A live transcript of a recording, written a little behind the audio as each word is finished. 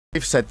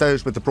We've said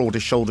those with the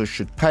broadest shoulders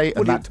should pay,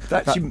 and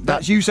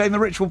that's you saying the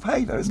rich will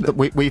pay, though, isn't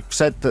it? We've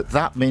said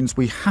that means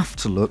we have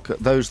to look at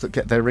those that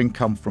get their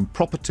income from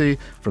property,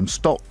 from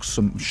stocks,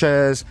 from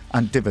shares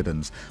and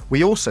dividends.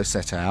 We also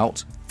set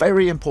out,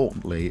 very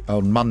importantly,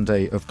 on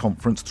Monday of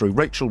conference through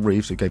Rachel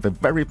Reeves, who gave a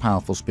very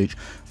powerful speech,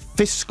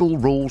 fiscal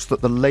rules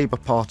that the Labour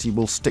Party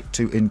will stick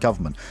to in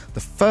government. The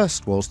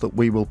first was that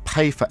we will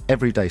pay for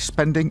everyday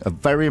spending, a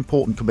very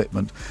important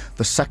commitment.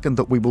 The second,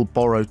 that we will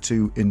borrow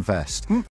to invest.